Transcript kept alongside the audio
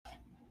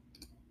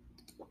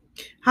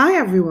Hi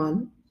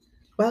everyone,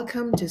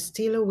 welcome to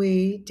Steal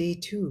Away Day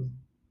 2.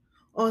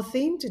 Our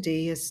theme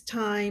today is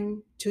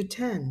Time to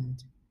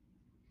Tend.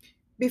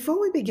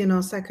 Before we begin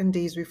our second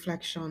day's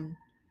reflection,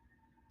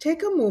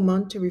 take a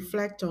moment to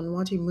reflect on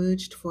what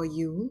emerged for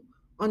you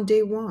on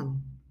day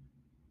 1.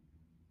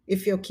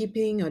 If you're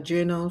keeping a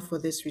journal for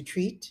this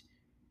retreat,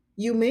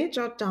 you may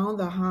jot down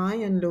the high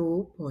and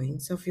low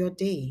points of your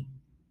day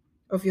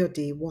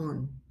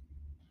 1.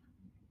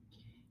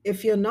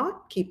 If you're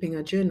not keeping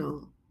a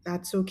journal,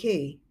 that's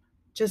okay.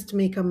 Just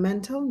make a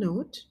mental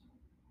note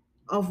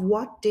of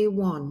what day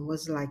 1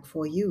 was like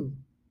for you.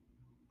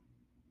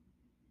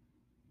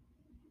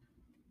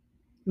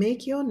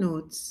 Make your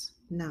notes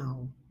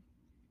now.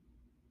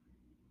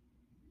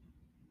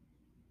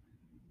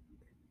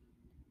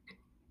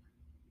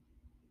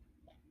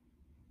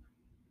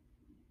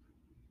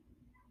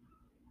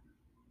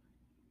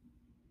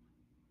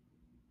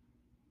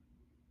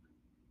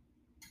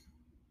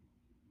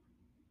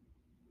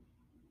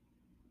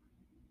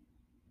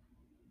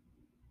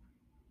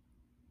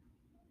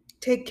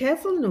 Take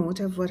careful note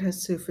of what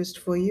has surfaced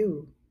for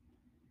you.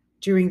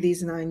 During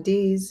these 9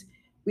 days,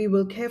 we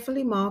will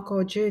carefully mark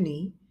our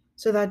journey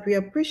so that we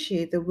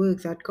appreciate the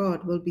work that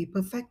God will be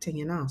perfecting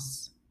in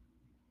us.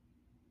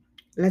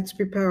 Let's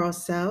prepare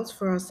ourselves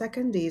for our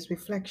second day's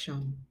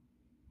reflection.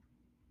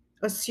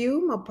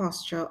 Assume a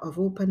posture of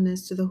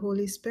openness to the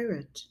Holy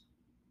Spirit.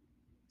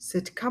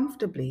 Sit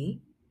comfortably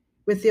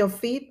with your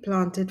feet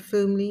planted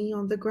firmly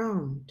on the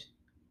ground.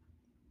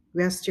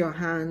 Rest your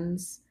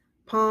hands,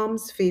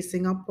 palms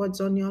facing upwards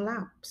on your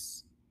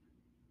laps.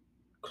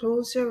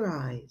 Close your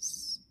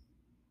eyes.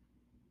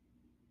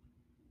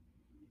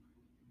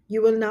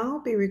 You will now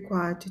be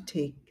required to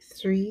take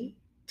 3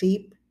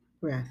 deep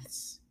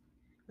breaths.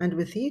 And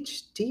with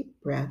each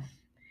deep breath,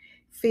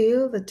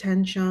 feel the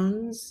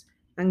tensions,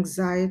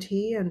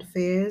 anxiety, and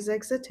fears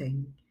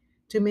exiting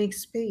to make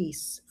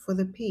space for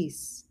the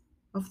peace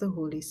of the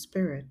Holy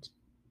Spirit.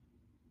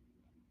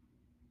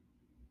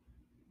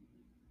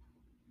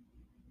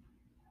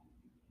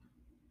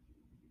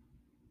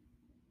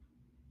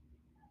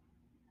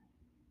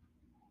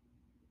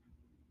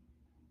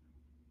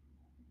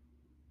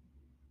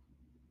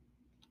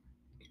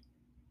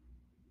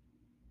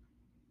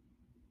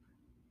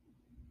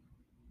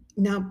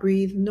 Now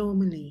breathe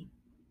normally.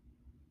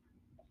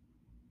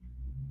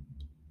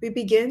 We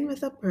begin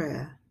with a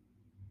prayer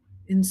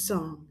in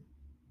song.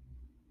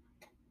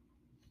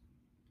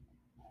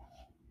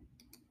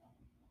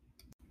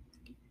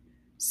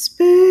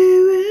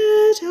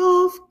 Spirit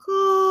of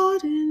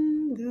God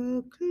in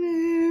the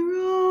clear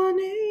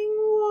running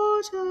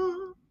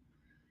water,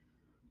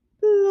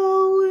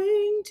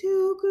 blowing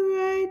to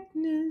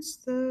greatness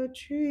the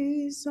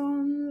trees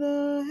on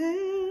the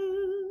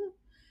hill.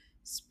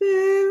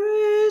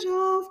 Spirit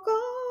of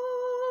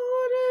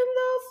God in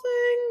the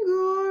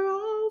finger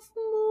of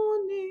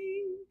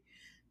morning,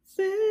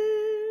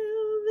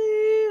 fill the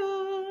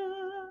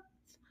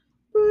earth,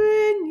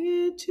 bring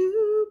it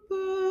to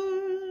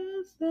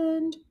birth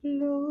and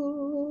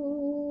blow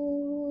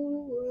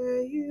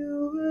where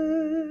you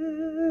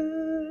will.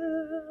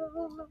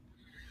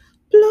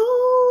 Blow,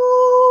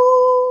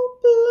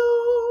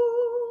 blow,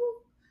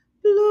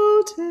 blow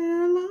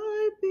till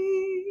I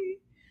be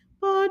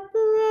but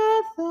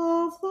breath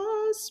of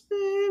the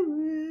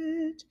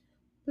Spirit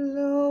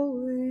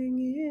blowing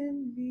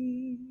in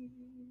me.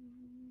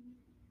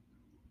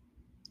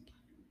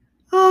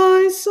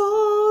 I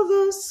saw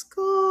the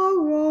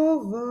scar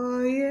of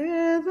a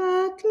year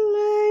that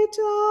lay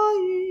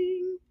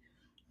dying,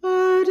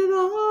 heard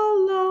the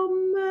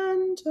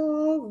lament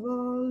of a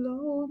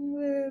lone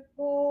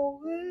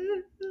whippoorwill.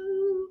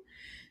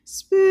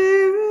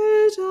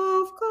 Spirit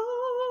of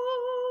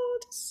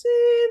God,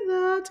 see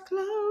that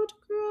cloud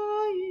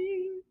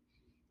crying,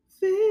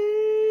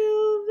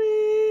 fill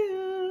the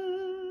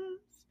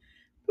earth,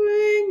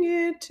 bring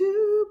it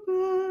to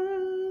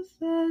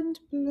birth and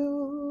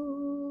blow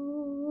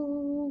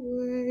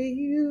where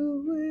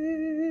you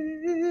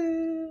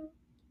will.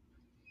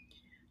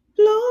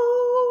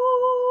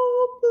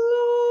 Blow,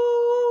 blow,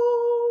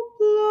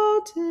 blow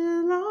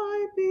till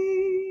I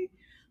be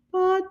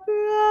but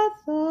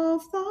breath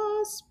of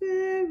the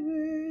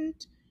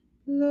Spirit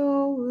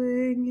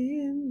blowing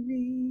in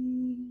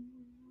me.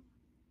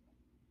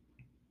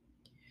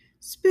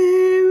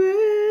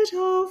 Spirit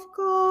of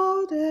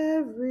God,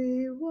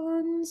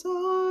 everyone's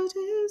heart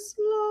is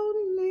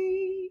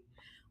lonely,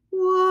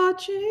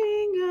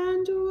 watching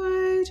and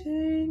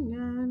waiting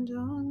and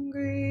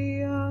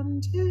hungry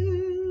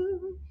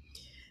until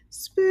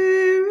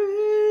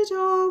Spirit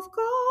of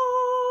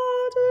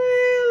God,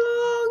 we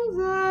long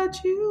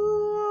that you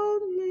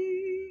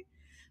only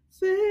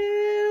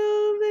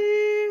fill the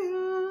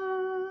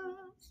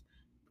earth,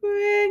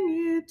 bring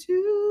it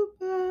to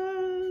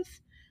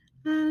birth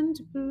and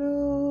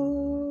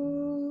blow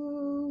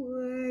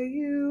where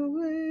you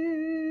will.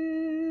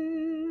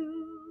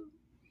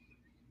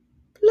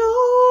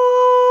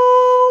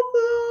 Blow,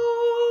 blow,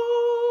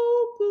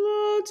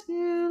 blow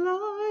till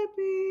I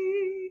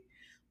be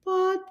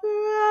but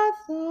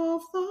breath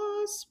of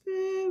the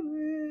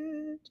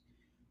Spirit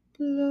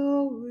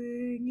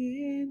flowing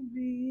in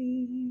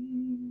me.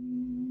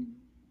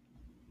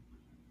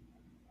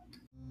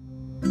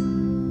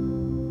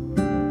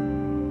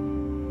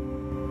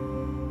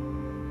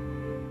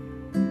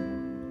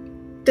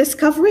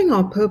 Discovering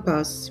our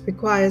purpose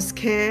requires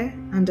care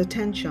and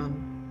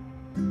attention.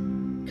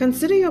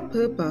 Consider your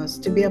purpose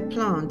to be a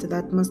plant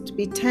that must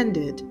be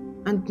tended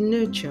and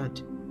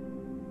nurtured.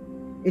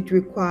 It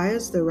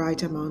requires the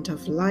right amount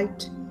of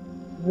light,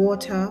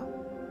 water,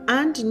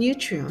 and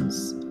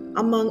nutrients,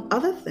 among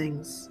other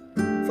things,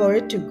 for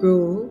it to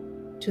grow,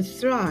 to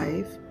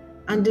thrive,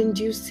 and in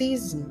due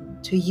season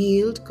to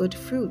yield good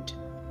fruit.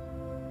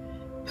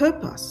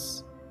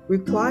 Purpose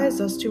requires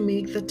us to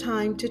make the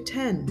time to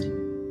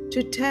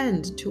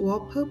tend to our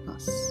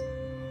purpose.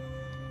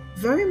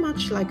 Very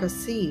much like a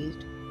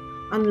seed,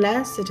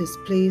 unless it is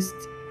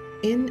placed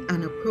in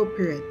an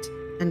appropriate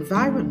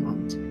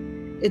environment,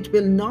 it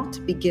will not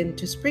begin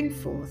to spring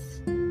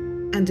forth,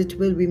 and it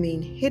will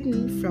remain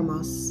hidden from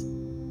us,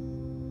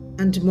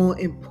 and more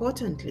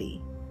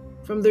importantly,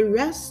 from the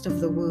rest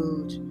of the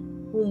world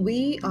whom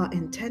we are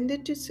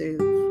intended to serve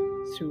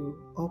through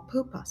our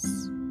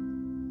purpose.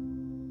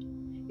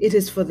 It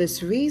is for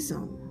this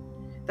reason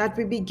that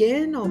we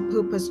begin our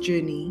purpose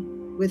journey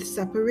with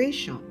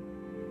separation.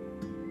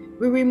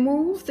 We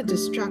remove the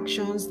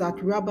distractions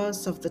that rob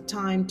us of the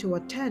time to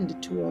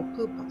attend to our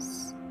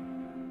purpose.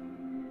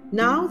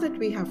 Now that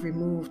we have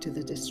removed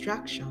the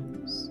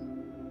distractions,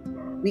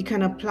 we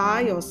can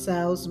apply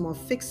ourselves more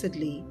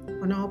fixedly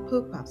on our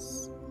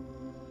purpose.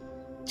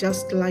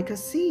 Just like a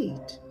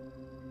seed,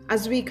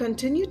 as we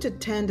continue to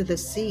tend the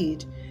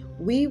seed,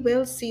 we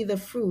will see the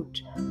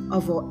fruit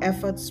of our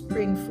efforts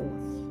spring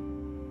forth.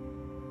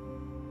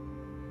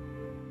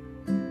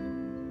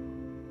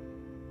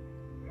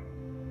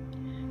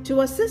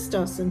 To assist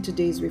us in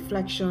today's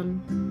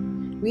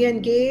reflection, we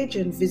engage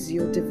in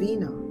Visio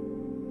Divina.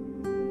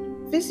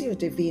 Visio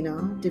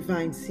Divina,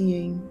 divine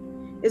seeing,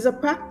 is a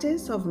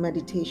practice of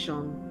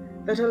meditation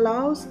that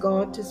allows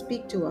God to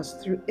speak to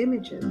us through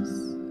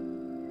images.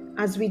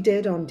 As we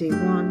did on day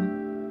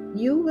one,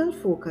 you will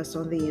focus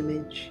on the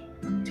image,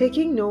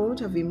 taking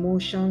note of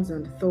emotions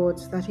and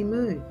thoughts that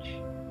emerge.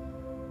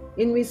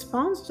 In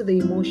response to the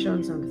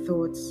emotions and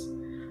thoughts,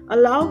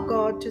 allow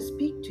God to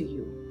speak to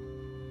you.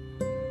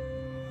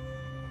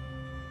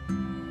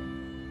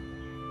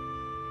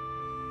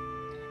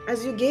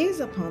 As you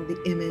gaze upon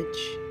the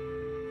image,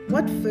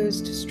 what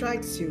first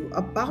strikes you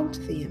about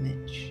the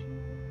image?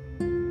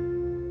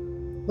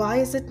 Why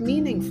is it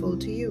meaningful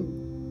to you?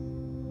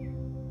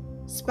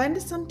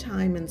 Spend some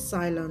time in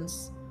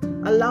silence,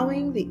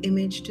 allowing the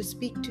image to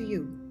speak to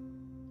you.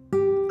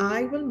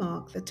 I will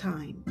mark the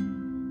time.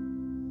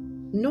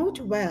 Note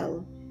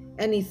well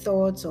any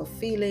thoughts or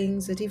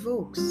feelings it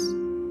evokes.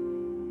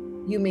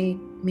 You may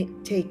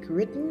take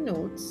written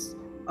notes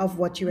of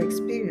what you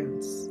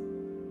experience,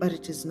 but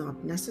it is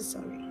not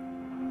necessary.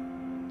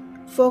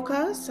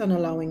 Focus on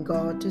allowing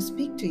God to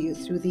speak to you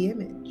through the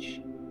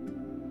image.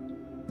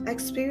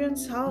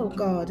 Experience how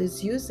God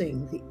is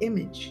using the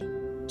image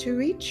to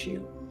reach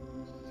you.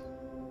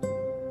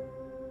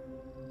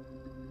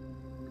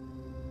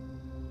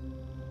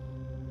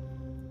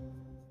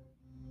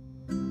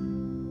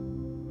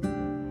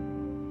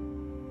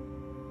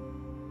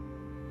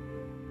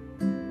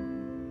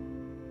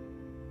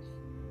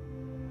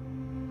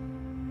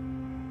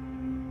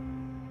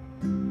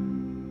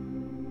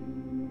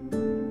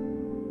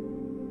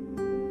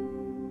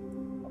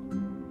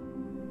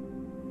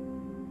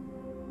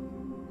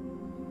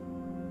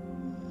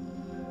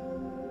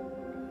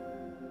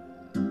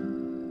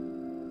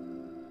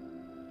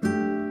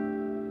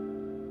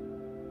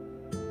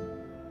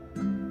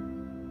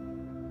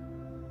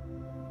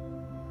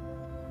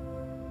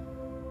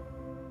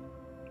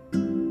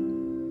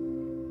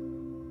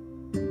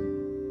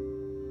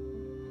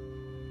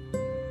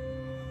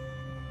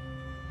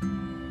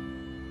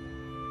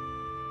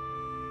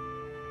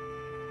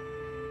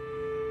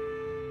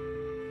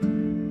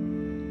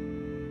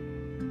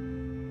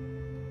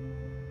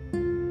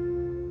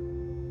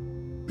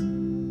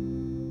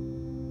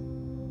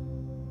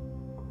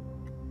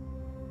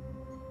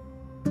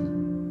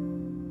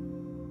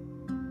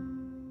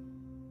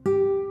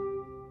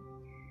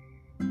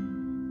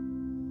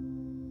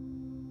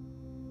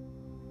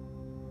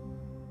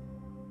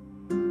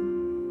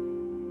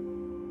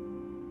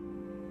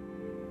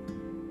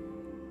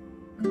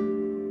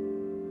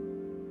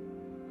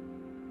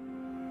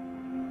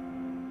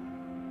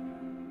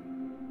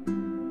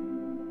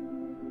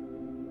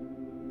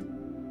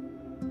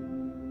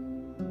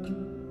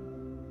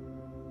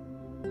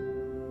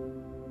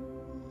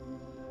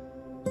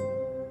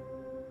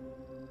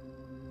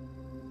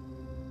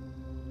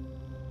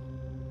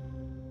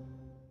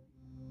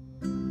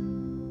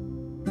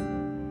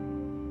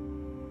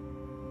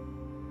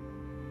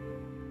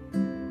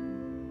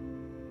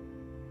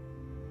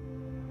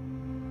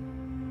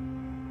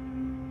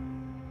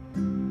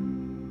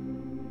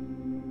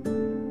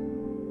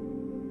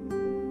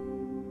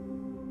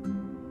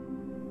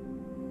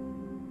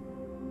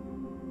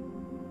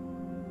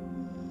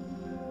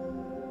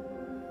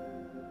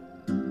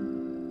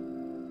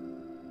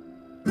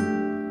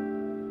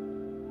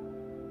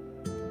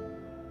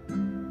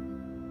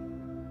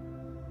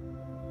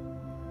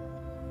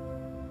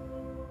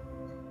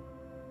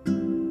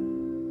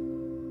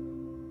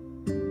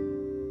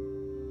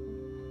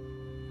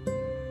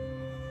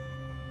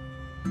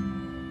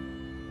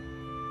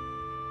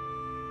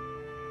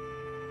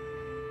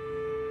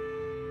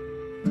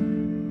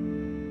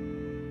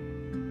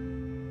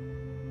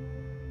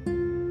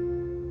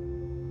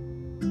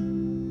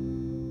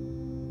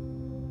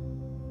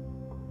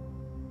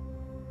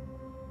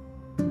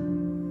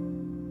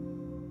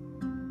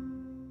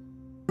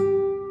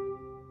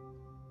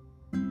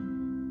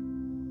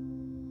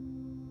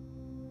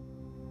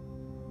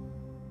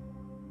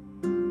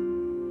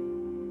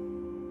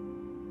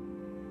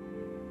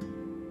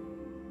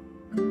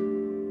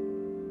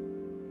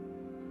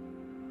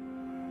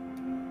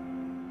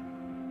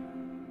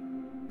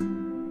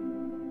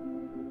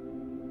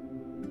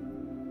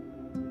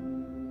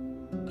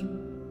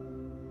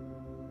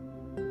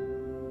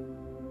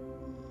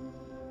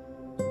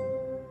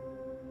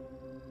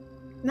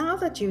 Now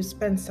that you've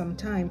spent some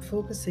time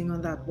focusing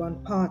on that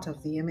one part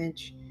of the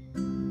image,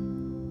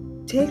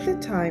 take the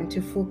time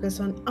to focus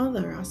on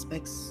other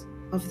aspects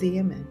of the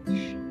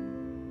image.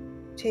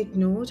 Take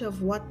note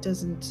of what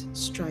doesn't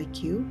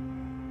strike you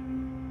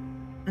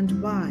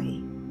and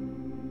why.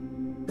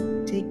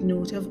 Take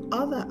note of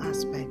other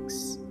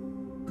aspects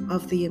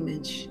of the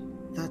image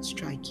that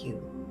strike you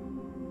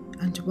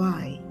and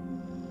why.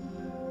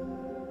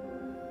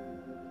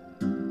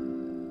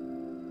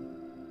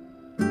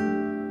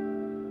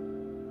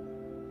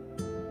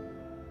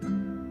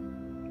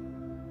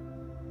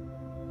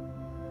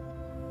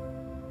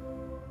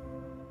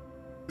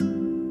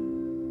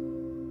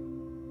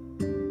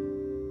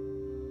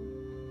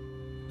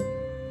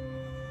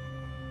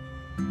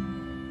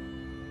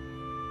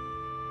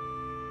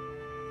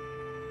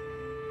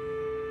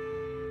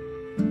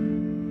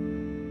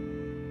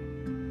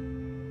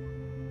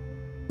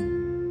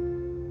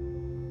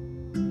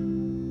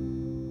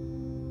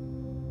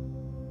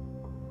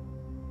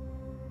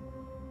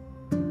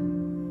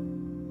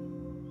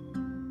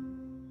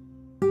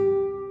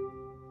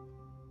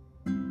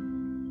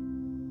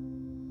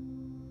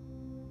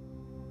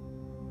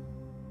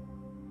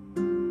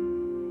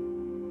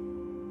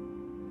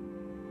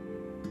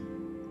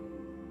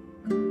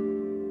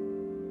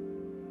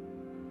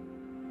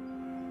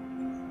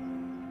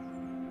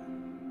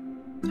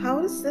 How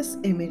does this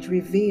image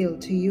reveal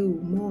to you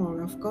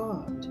more of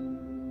God?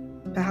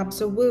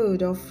 Perhaps a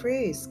word or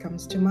phrase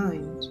comes to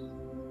mind.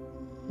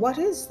 What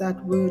is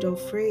that word or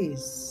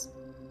phrase?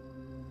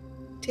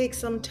 Take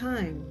some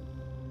time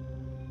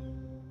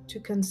to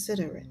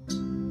consider it.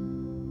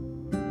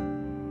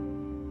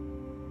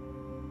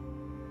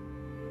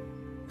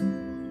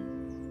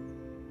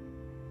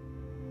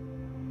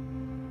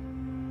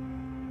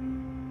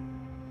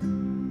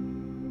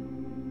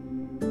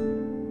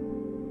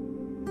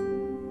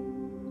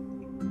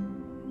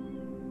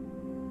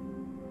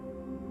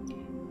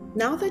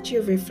 Now that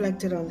you've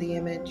reflected on the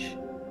image,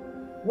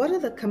 what are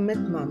the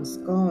commitments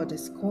God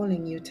is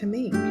calling you to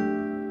make?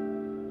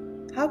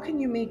 How can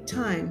you make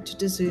time to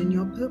discern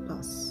your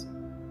purpose?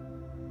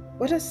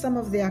 What are some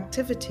of the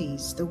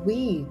activities, the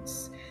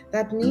weeds,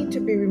 that need to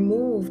be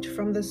removed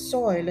from the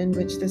soil in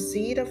which the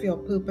seed of your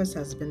purpose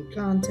has been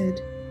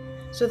planted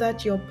so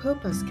that your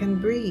purpose can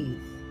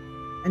breathe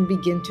and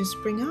begin to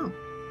spring up?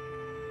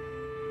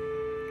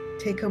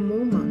 Take a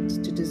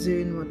moment to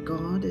discern what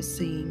God is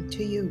saying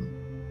to you.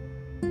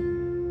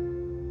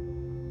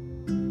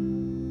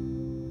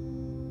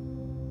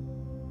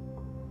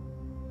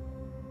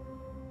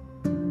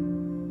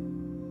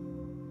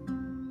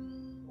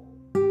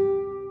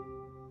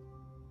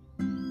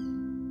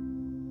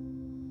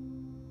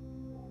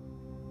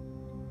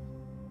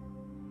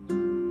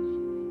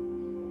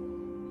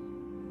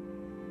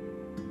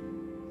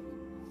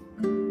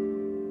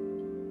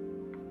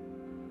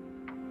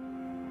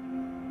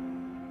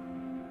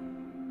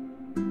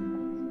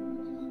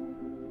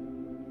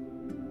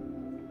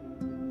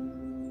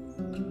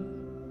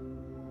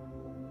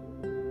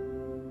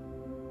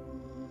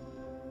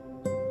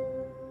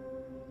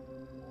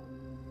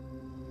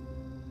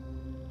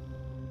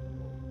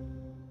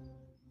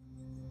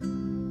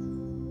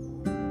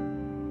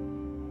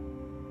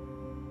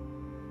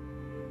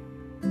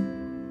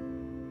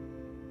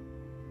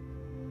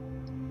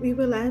 We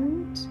will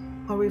end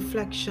our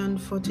reflection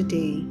for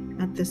today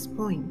at this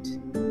point.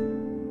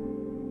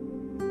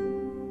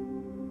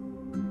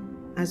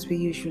 As we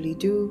usually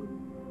do,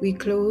 we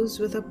close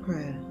with a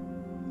prayer.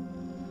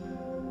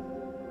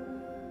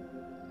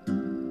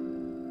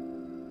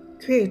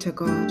 Creator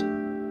God,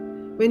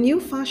 when you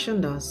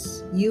fashioned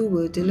us, you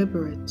were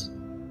deliberate.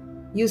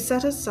 You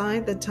set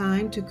aside the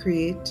time to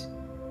create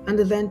and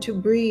then to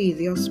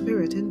breathe your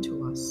spirit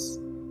into us.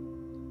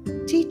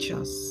 Teach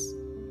us,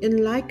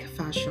 in like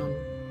fashion,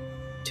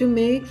 to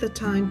make the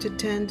time to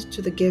tend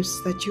to the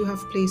gifts that you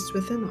have placed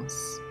within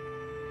us,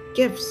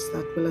 gifts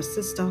that will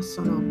assist us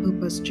on our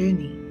purpose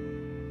journey.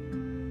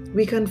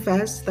 We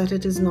confess that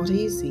it is not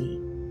easy.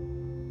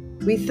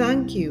 We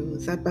thank you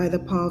that by the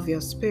power of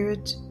your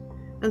Spirit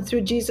and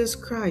through Jesus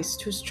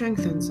Christ who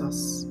strengthens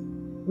us,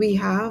 we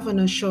have an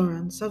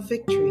assurance of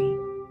victory.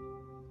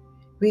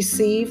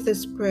 Receive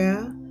this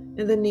prayer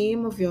in the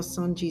name of your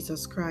Son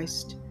Jesus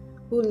Christ,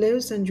 who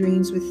lives and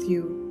reigns with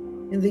you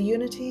in the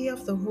unity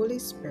of the Holy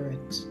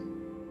Spirit,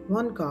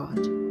 one God,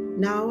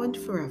 now and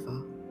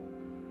forever.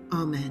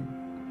 Amen.